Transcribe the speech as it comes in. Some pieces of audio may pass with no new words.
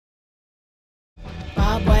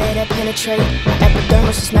fire that penetrate. My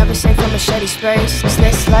epidermis is never safe from machete sprays.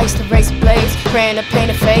 Slit slice the razor blades, praying to pain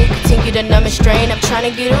to fade. Continue to numb and strain, I'm trying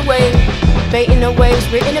to get away. Baiting the waves,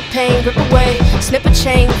 written the pain, rip away. Snip a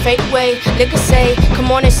chain, fade away. Liquor say,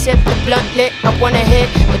 come on and sip the blunt lit. I wanna hit,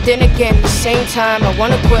 but then again, at the same time, I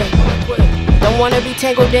wanna quit. Don't wanna be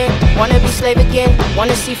tangled in, wanna be slave again.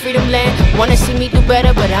 Wanna see freedom land, wanna see me do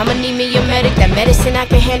better. But I'ma need me a medic, that medicine I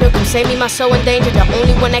can handle. Come save me, my soul in danger, the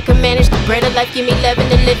only one that can manage. The bread of life, give me leaven,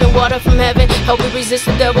 the living water from heaven. Help me resist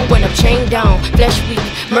the devil when I'm chained down. Flesh weak,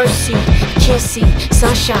 mercy, I can't see.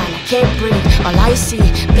 Sunshine, I can't breathe, all I see.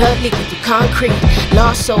 Blood leaking through concrete.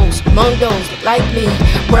 Lost souls, among those that like me.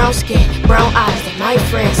 Brown skin, brown eyes, they my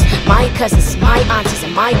friends. My cousins, my aunties,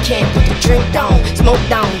 and my kin. Put the drink down, smoke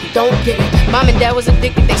down, you don't get it. Mom and dad was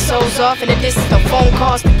addicted, they souls off in the distance. No phone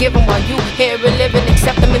calls to give them while you here reliving.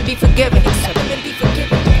 Accept them and be forgiven. Accept them